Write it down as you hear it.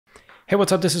Hey,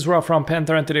 what's up? This is Rob from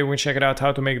Panter, and today we're going to check out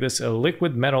how to make this a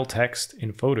liquid metal text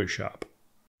in Photoshop.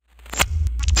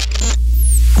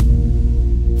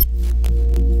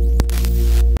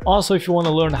 Also, if you want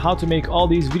to learn how to make all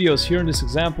these videos here in these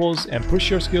examples and push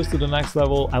your skills to the next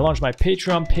level, I launched my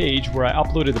Patreon page where I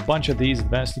uploaded a bunch of these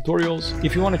advanced tutorials.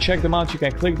 If you want to check them out, you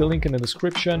can click the link in the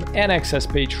description and access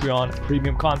Patreon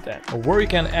premium content, where you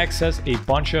can access a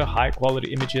bunch of high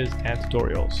quality images and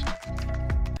tutorials.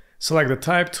 Select the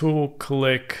type tool,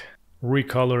 click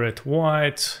recolor it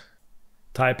white,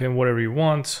 type in whatever you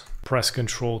want, press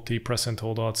Ctrl T, press and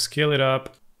hold Alt, scale it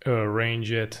up,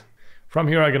 arrange it. From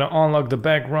here, I'm gonna unlock the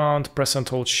background, press and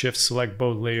hold Shift, select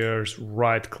both layers,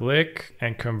 right click,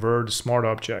 and convert to Smart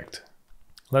Object.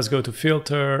 Let's go to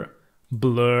Filter,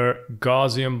 Blur,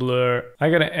 Gaussian Blur.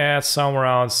 I'm gonna add somewhere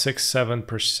around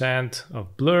 6-7%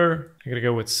 of blur. I'm gonna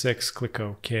go with 6, click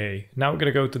OK. Now we're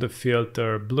gonna go to the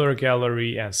Filter, Blur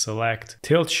Gallery, and select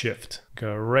Tilt Shift.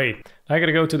 Great. Now I'm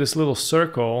gonna go to this little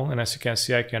circle, and as you can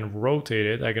see, I can rotate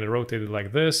it. I'm gonna rotate it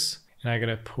like this, and I'm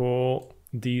gonna pull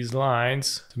these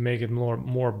lines to make it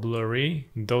more blurry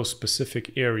in those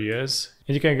specific areas.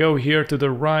 And you can go here to the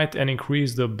right and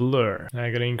increase the blur. And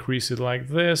I'm gonna increase it like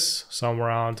this, somewhere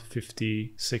around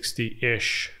 50,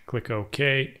 60-ish. Click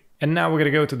OK. And now we're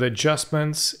gonna go to the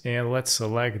adjustments and let's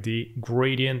select the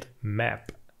gradient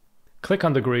map. Click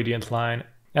on the gradient line,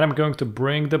 and I'm going to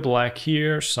bring the black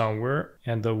here somewhere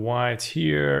and the white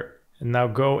here. And now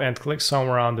go and click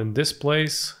somewhere around in this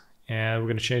place. And we're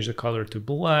gonna change the color to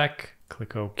black.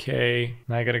 Click OK.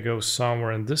 Now I gotta go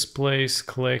somewhere in this place.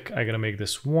 Click. I gotta make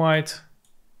this white.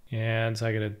 And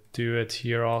I gotta do it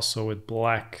here also with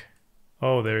black.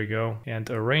 Oh, there you go. And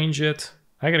arrange it.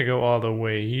 I gotta go all the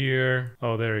way here.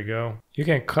 Oh, there you go. You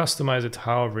can customize it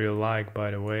however you like,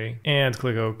 by the way. And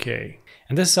click OK.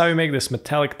 And this is how you make this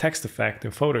metallic text effect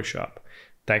in Photoshop.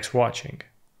 Thanks for watching.